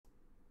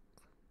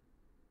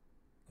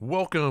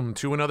Welcome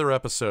to another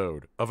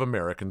episode of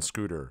American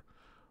Scooter.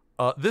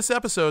 This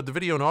episode, the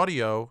video and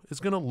audio, is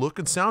going to look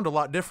and sound a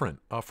lot different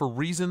for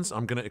reasons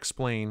I'm going to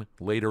explain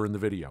later in the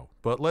video.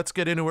 But let's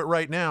get into it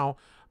right now.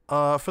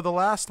 For the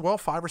last, 5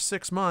 or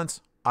 6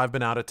 months, I've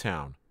been out of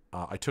town.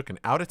 I took an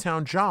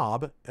out-of-town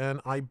job, and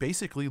I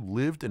basically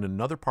lived in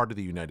another part of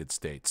the United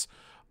States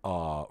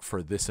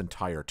for this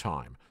entire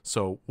time.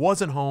 So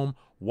wasn't home,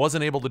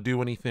 wasn't able to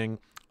do anything,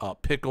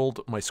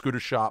 pickled my scooter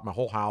shop, my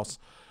whole house.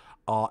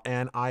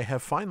 And I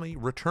have finally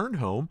returned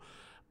home,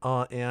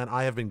 and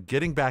I have been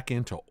getting back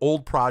into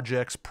old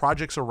projects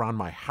around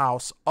my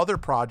house, other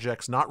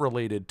projects not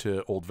related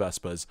to old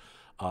Vespas,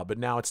 but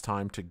now it's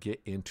time to get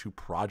into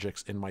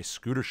projects in my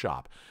scooter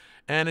shop.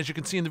 And as you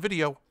can see in the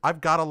video, I've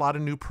got a lot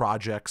of new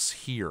projects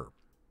here.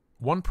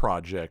 One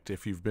project,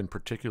 if you've been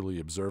particularly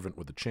observant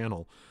with the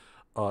channel,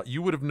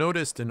 you would have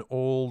noticed an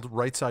old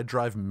right-side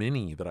drive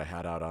Mini that I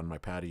had out on my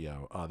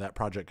patio. That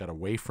project got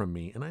away from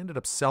me, and I ended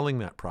up selling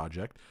that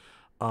project.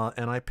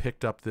 And I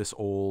picked up this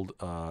old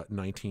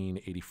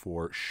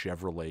 1984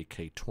 Chevrolet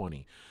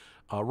K20.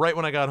 Right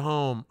when I got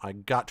home, I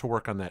got to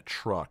work on that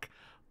truck,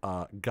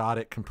 got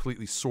it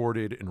completely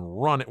sorted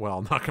and run it.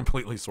 Well, not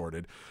completely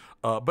sorted,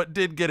 but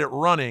did get it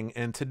running.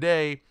 And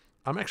today,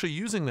 I'm actually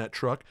using that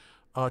truck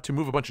to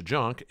move a bunch of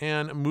junk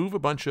and move a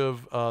bunch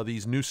of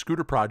these new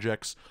scooter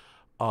projects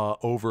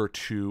over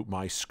to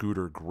my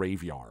scooter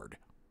graveyard.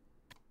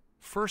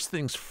 First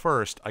things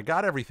first, I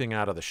got everything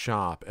out of the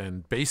shop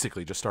and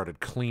basically just started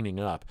cleaning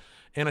up.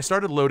 And I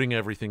started loading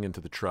everything into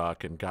the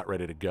truck and got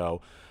ready to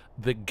go.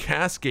 The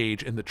gas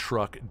gauge in the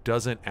truck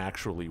doesn't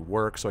actually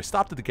work, so I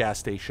stopped at the gas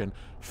station,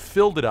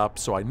 filled it up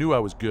so I knew I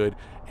was good,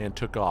 and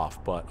took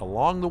off. But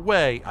along the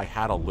way, I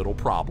had a little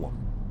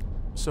problem.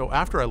 So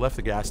after I left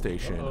the gas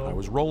station, I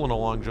was rolling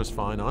along just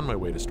fine on my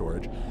way to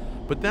storage.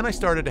 But then I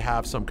started to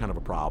have some kind of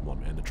a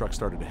problem, and the truck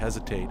started to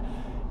hesitate,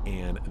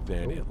 and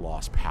then it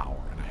lost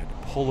power, and I had to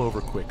pull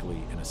over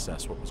quickly and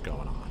assess what was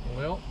going on.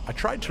 Well, I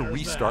tried to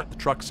restart the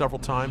truck several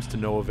times to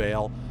no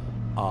avail,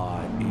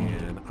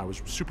 and I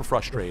was super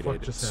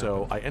frustrated,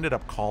 so I ended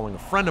up calling a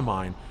friend of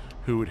mine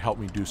who would help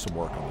me do some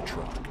work on the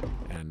truck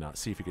and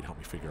see if he could help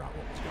me figure out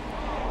what was going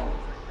on.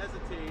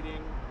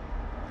 Hesitating,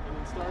 and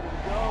then started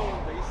to go,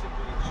 and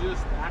basically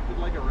just acted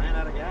like it ran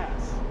out of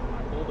gas.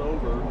 I pulled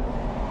over.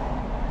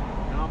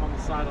 Now I'm on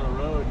the side of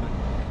the road, and I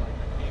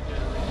can't get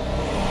it.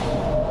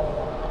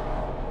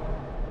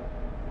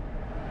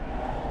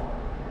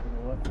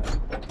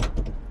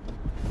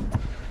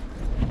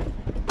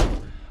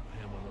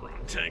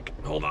 Tank.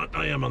 Hold on,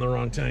 I am on the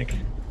wrong tank.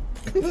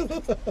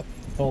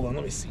 Hold on,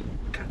 let me see.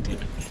 God damn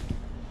it.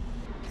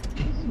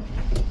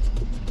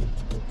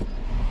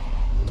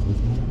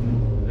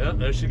 Yeah,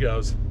 there she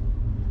goes.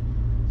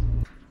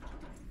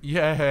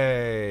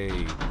 Yay!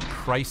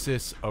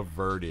 Crisis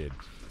averted.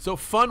 So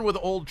fun with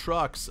old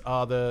trucks.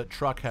 The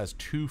truck has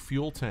 2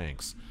 fuel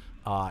tanks,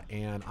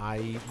 and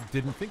I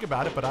didn't think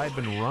about it, but I had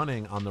been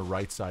running on the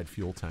right side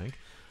fuel tank.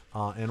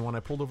 And when I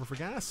pulled over for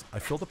gas, I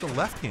filled up the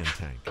left-hand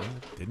tank. And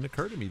it didn't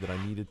occur to me that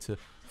I needed to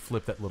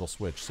flip that little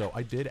switch. So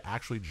I did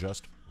actually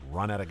just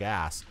run out of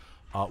gas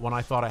when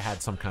I thought I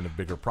had some kind of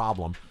bigger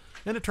problem.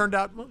 And it turned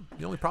out, well,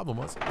 the only problem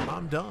was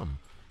I'm dumb.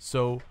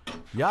 So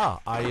yeah,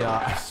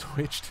 I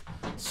switched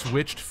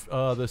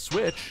the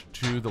switch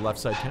to the left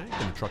side tank,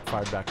 and the truck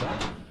fired back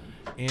up.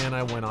 And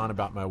I went on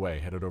about my way,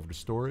 headed over to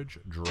storage,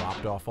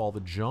 dropped off all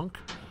the junk,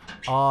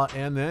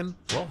 and then,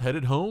 well,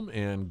 headed home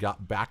and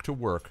got back to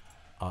work.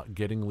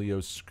 Getting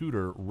Leo's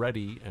scooter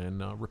ready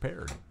and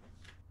repaired.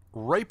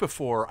 Right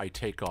before I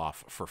take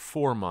off for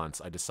 4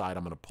 months, I decide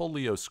I'm going to pull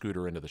Leo's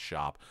scooter into the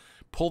shop,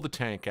 pull the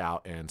tank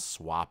out, and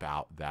swap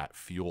out that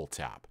fuel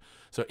tap.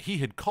 So he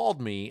had called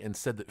me and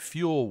said that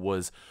fuel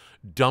was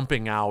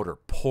dumping out or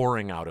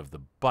pouring out of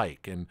the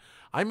bike. And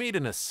I made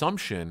an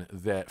assumption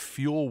that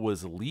fuel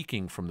was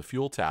leaking from the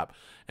fuel tap.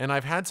 And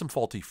I've had some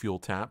faulty fuel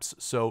taps.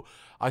 So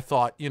I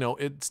thought, you know,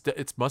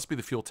 it must be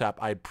the fuel tap.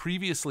 I had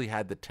previously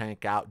had the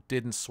tank out,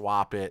 didn't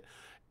swap it.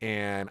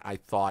 And I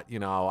thought, you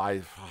know,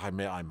 I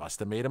must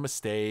have made a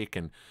mistake.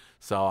 And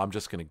so I'm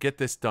just going to get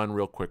this done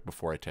real quick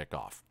before I take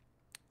off.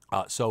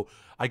 So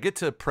I get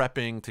to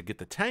prepping to get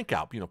the tank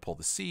out, you know, pull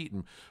the seat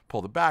and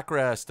pull the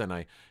backrest, and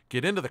I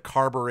get into the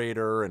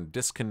carburetor and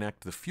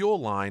disconnect the fuel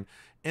line,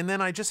 and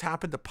then I just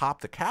happen to pop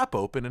the cap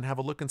open and have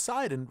a look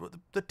inside, and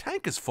the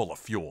tank is full of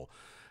fuel.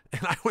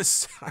 And I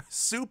was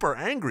super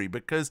angry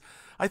because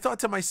I thought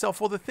to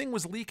myself, well, the thing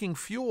was leaking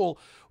fuel.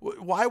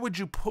 Why would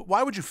you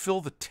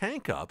fill the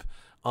tank up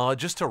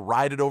just to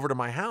ride it over to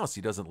my house?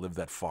 He doesn't live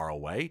that far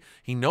away.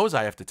 He knows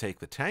I have to take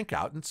the tank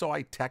out. And so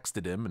I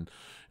texted him and,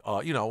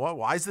 you know,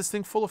 why is this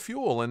thing full of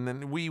fuel? And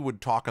then we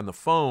would talk on the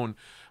phone.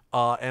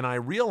 And I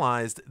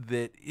realized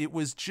that it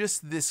was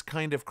just this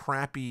kind of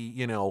crappy,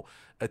 you know,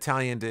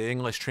 Italian to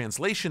English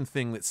translation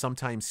thing that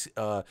sometimes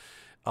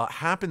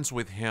happens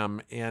with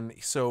him. And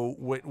so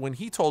when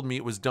he told me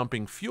it was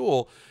dumping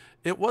fuel,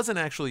 it wasn't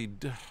actually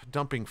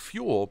dumping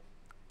fuel.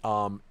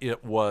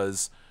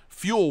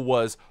 Fuel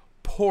was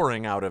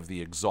pouring out of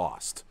the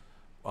exhaust.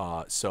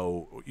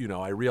 So, you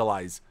know, I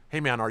realize Hey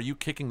man, are you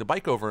kicking the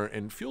bike over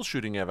and fuel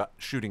shooting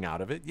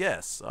out of it?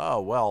 Yes. Oh,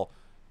 well,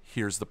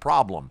 here's the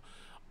problem.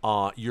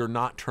 You're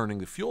not turning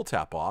the fuel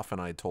tap off, and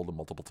I had told him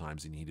multiple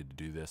times he needed to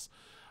do this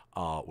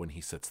when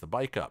he sets the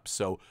bike up.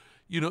 So,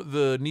 you know,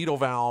 the needle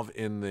valve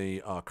in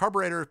the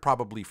carburetor is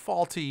probably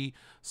faulty,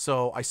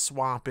 so I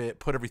swap it,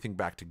 put everything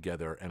back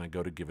together, and I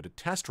go to give it a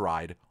test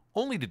ride,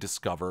 only to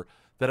discover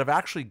that I've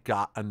actually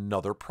got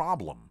another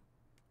problem.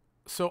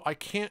 So I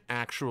can't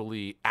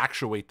actually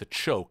actuate the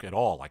choke at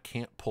all. I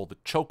can't pull the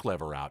choke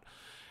lever out.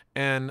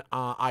 And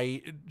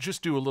I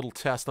just do a little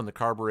test on the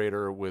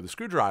carburetor with a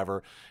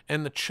screwdriver,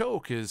 and the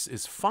choke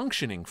is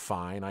functioning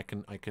fine. I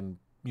can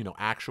you know,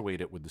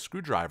 actuate it with the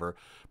screwdriver,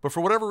 but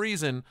for whatever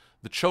reason,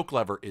 the choke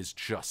lever is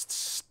just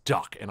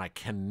stuck, and I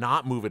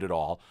cannot move it at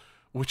all,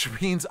 which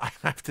means I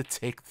have to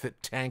take the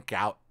tank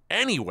out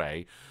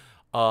anyway.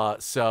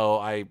 So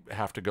I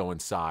have to go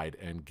inside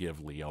and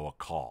give Leo a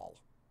call.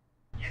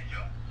 Yes,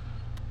 Joe.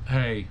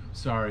 Hey,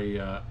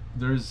 sorry,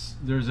 there's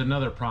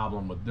another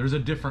problem with, there's a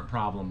different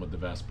problem with the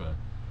Vespa.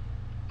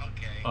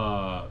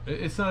 Okay.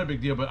 It's not a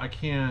big deal, but I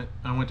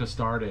went to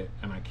start it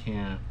and I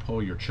can't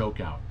pull your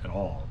choke out at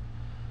all.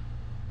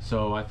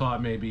 So I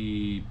thought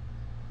maybe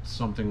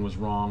something was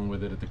wrong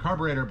with it at the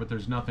carburetor, but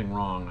there's nothing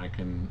wrong. I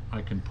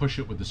can push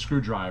it with the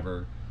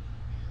screwdriver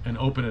and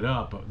open it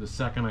up, but the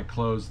second I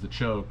close the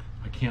choke,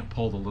 I can't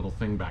pull the little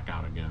thing back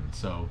out again.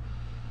 So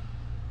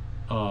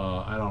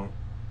I don't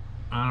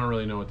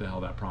really know what the hell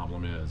that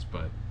problem is,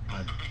 but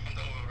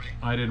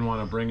I didn't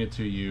want to bring it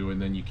to you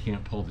and then you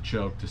can't pull the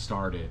choke to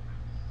start it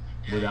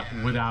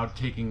without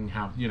taking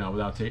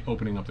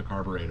opening up the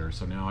carburetor.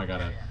 So now I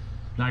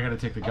gotta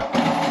take the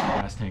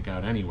gas tank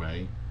out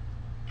anyway,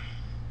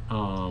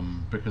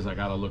 because I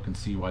gotta look and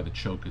see why the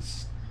choke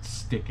is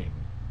sticking.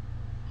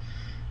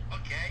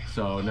 Okay.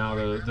 So now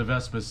the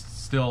Vespa's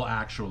still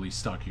actually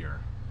stuck here.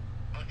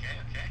 Okay.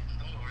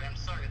 Don't worry. I'm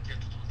sorry that you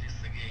have to do this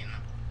again.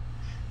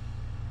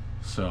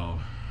 So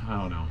I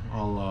don't know. I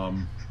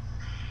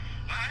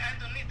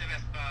don't need the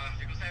Vespa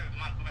because I have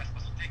Marco Vespa,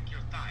 so take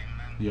your time.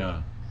 And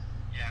Yeah.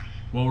 yeah.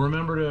 Well,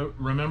 remember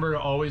to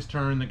always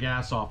turn the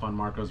gas off on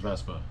Marco's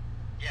Vespa.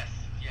 Yes.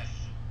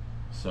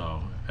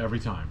 So every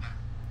time.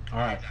 All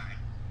right. Time.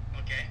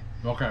 Okay.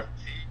 Okay.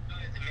 See you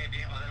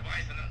maybe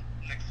otherwise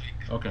next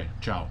week. Okay.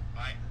 Ciao.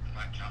 Bye.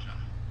 Ciao.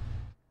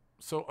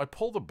 So I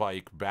pull the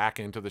bike back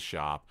into the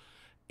shop,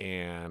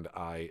 and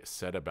I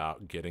set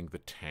about getting the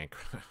tank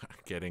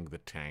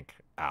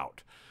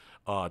out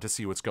to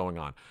see what's going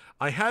on.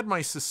 I had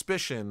my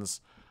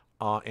suspicions,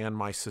 and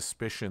my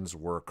suspicions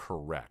were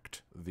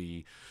correct.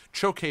 The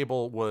choke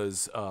cable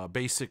was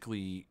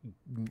basically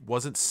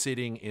wasn't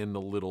sitting in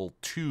the little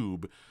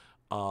tube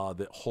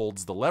that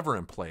holds the lever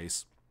in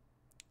place,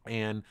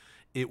 and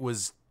it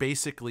was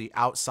basically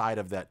outside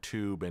of that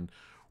tube. And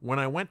when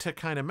I went to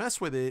kind of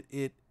mess with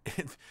it,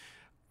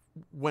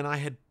 when I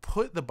had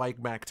put the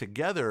bike back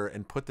together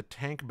and put the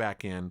tank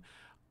back in,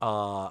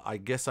 I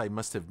guess I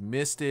must have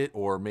missed it,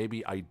 or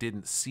maybe I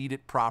didn't seat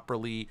it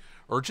properly,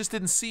 or just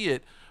didn't see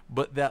it.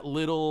 But that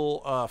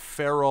little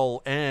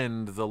ferrule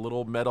end, the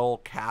little metal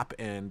cap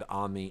end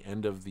on the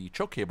end of the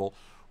choke cable,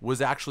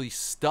 was actually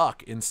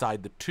stuck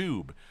inside the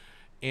tube.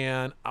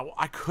 And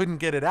I couldn't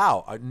get it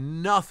out.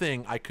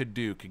 Nothing I could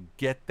do could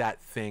get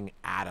that thing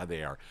out of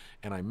there.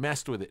 And I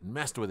messed with it and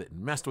messed with it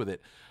and messed with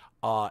it.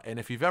 And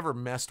if you've ever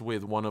messed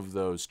with one of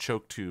those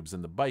choke tubes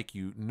in the bike,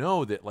 you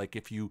know that, like,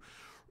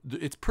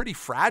 it's pretty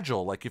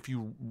fragile. Like if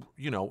you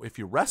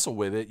wrestle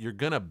with it, you're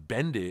gonna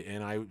bend it.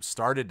 And I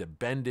started to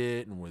bend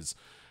it, and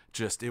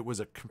it was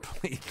a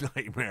complete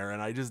nightmare.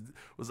 And I just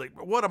was like,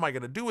 what am I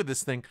gonna do with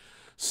this thing?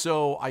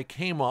 So I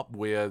came up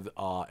with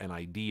an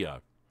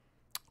idea.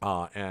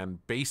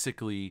 And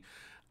basically,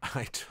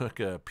 I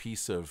took a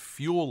piece of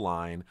fuel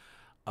line,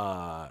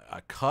 I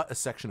cut a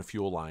section of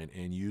fuel line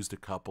and used a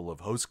couple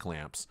of hose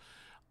clamps.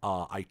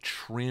 I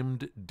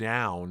trimmed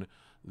down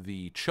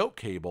the choke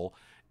cable,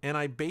 and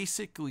I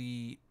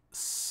basically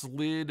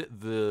slid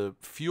the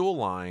fuel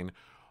line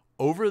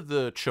over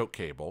the choke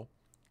cable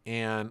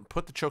and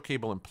put the choke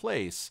cable in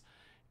place,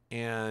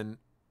 and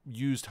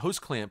used hose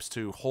clamps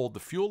to hold the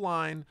fuel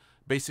line,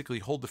 basically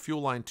hold the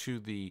fuel line to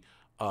the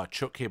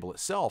choke cable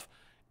itself,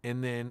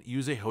 and then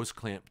use a hose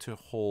clamp to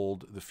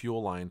hold the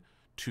fuel line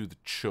to the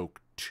choke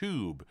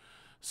tube.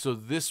 So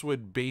this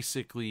would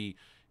basically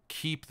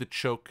keep the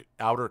choke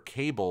outer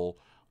cable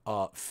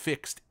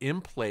fixed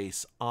in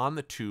place on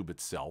the tube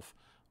itself,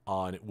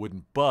 and it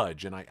wouldn't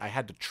budge. And I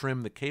had to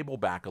trim the cable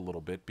back a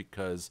little bit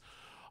because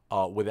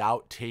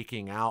without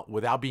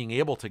being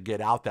able to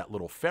get out that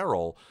little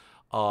ferrule,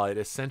 it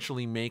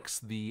essentially makes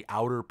the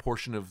outer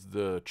portion of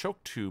the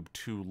choke tube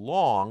too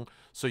long,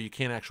 so you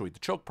can't actuate the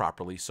choke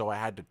properly. So I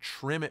had to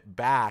trim it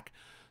back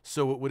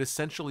so it would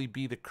essentially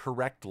be the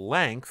correct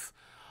length.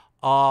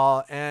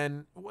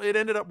 And it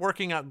ended up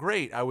working out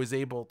great. I was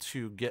able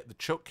to get the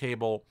choke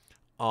cable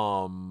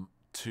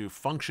to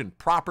function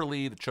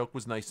properly. The choke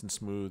was nice and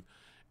smooth.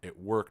 It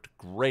worked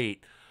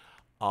great.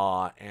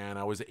 And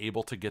I was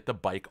able to get the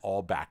bike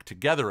all back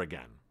together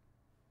again.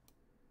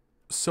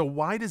 So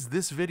why does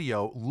this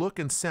video look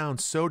and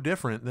sound so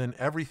different than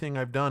everything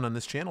I've done on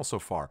this channel so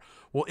far?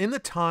 Well, in the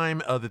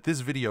time that this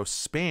video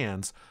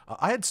spans,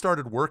 I had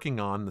started working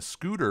on the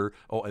scooter,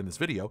 in this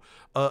video,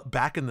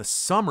 back in the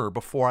summer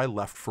before I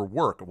left for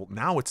work. Well,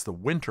 now it's the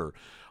winter.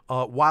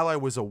 While I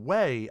was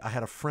away, I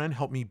had a friend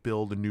help me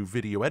build a new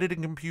video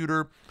editing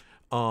computer,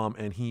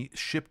 and he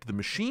shipped the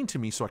machine to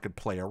me so I could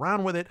play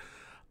around with it.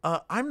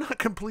 I'm not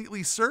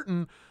completely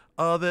certain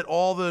that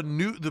all the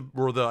new,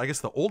 I guess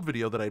the old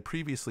video that I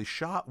previously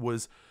shot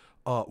was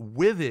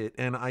with it,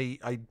 and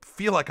I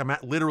feel like I'm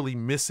literally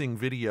missing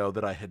video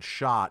that I had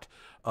shot,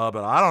 but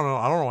I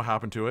don't know what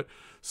happened to it.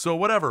 So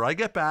whatever, I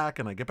get back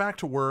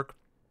to work,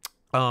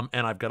 and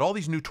I've got all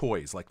these new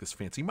toys, like this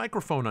fancy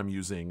microphone I'm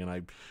using, and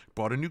I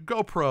bought a new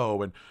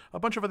GoPro and a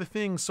bunch of other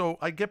things. So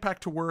I get back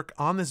to work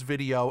on this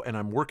video, and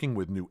I'm working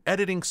with new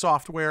editing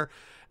software.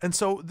 And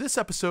so this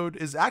episode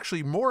is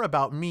actually more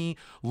about me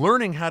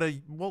learning how to,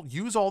 well,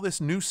 use all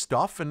this new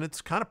stuff, and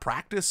it's kind of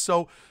practice.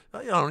 So,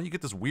 you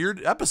get this weird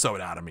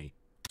episode out of me.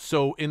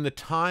 So in the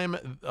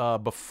time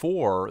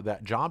before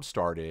that job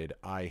started,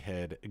 I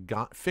had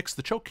fixed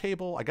the choke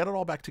cable. I got it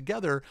all back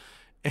together.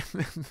 And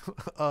then,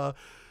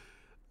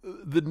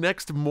 the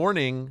next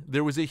morning,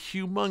 there was a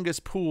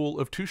humongous pool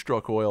of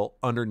two-stroke oil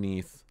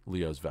underneath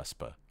Leo's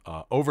Vespa.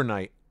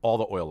 Overnight, all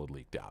the oil had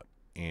leaked out.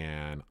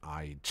 And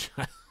I just,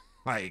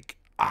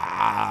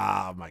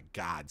 oh my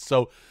God.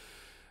 So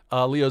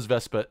Leo's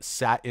Vespa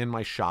sat in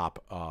my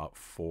shop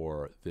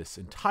for this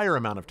entire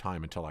amount of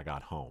time until I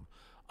got home.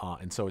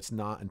 And so it's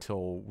not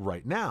until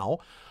right now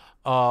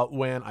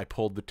when I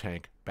pulled the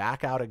tank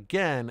back out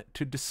again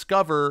to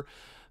discover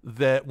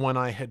that when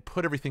I had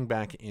put everything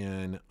back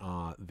in,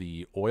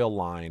 the oil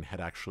line had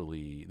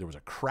there was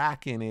a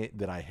crack in it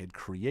that I had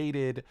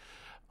created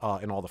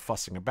and all the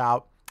fussing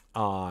about.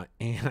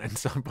 And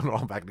so I put it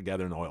all back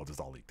together and the oil just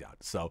all leaked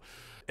out. So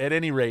at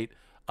any rate,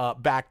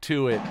 back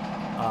to it,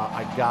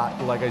 I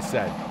got, like I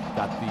said,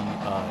 got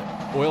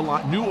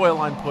the new oil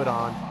line put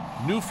on,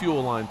 new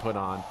fuel line put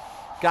on,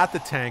 got the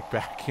tank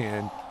back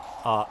in,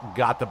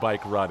 got the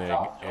bike running,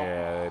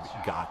 and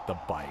got the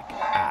bike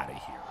out of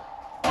here.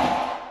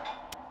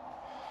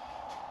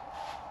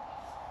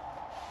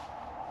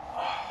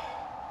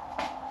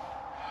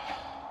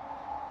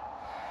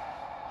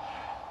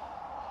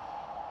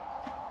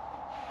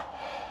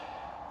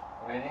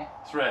 Ready?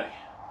 It's ready.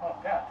 Oh,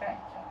 God, thank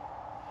you.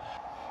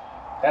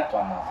 That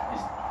one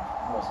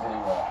was very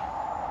well.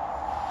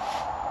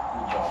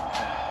 Good job.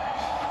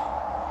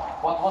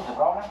 What was the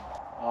problem?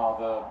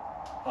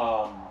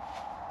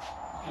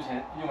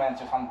 You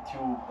mentioned some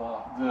tube,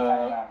 if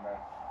I remember.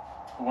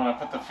 When I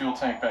put the fuel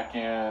tank back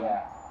in,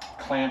 Yeah.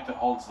 clamp that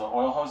holds the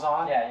oil hose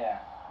on, Yeah.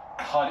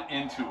 cut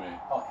into it,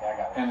 Okay, I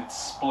got it. and it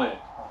split.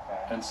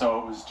 Okay. And so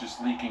it was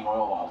just leaking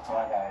oil the whole So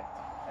I time. got it.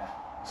 Yeah.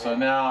 So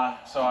now,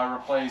 I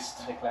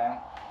replaced, The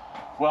clamp.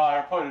 well,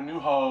 I put a new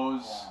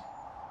hose,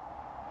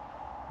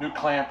 Yeah. new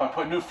clamp, I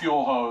put new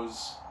fuel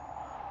hose,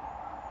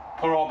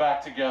 put it all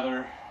back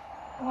together.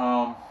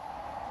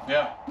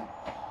 Yeah,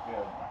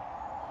 Good.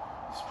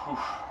 it's,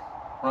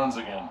 runs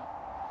again.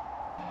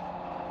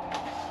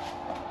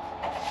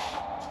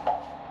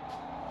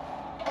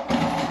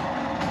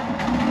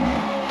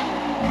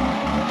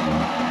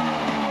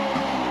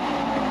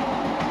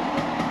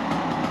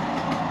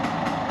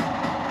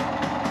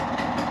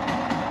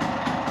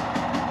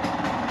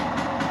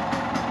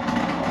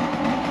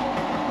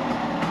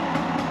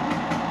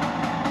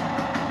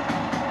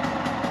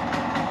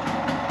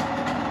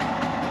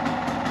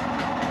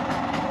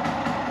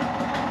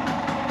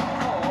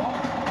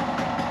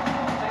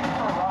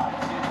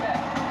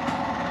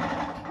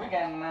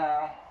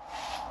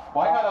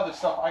 Well, I got other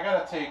stuff. I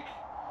gotta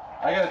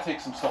take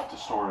some stuff to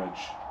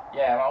storage.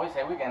 Yeah, well, we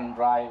say we can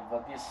drive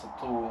these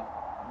two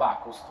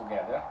buckles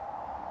together.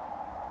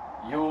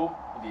 You,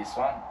 this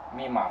one,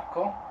 me,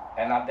 Marco,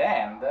 and at the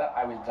end,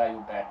 I will drive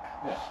you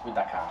back with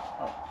the car.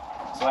 Oh.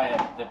 So I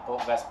have the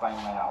Vespa in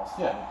my house.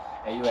 Yeah.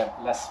 And you have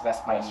less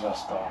Vespa in your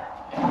store.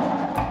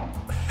 Yeah.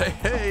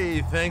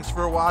 Hey, thanks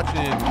for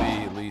watching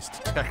the least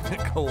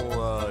technical,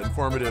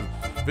 informative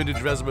vintage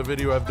Vespa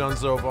video I've done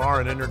so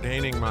far and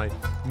entertaining my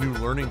new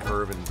learning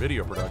curve in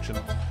video production.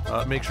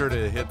 Make sure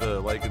to hit the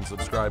like and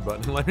subscribe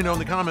button and let me know in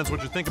the comments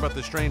what you think about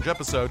this strange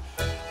episode.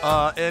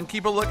 And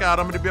keep a lookout.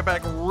 I'm going to be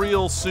back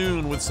real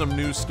soon with some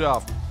new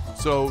stuff.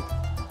 So,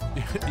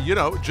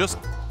 just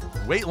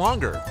wait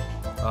longer.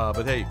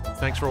 But hey,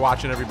 thanks for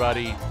watching,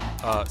 everybody.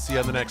 See you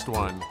on the next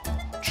one.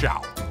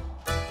 Ciao.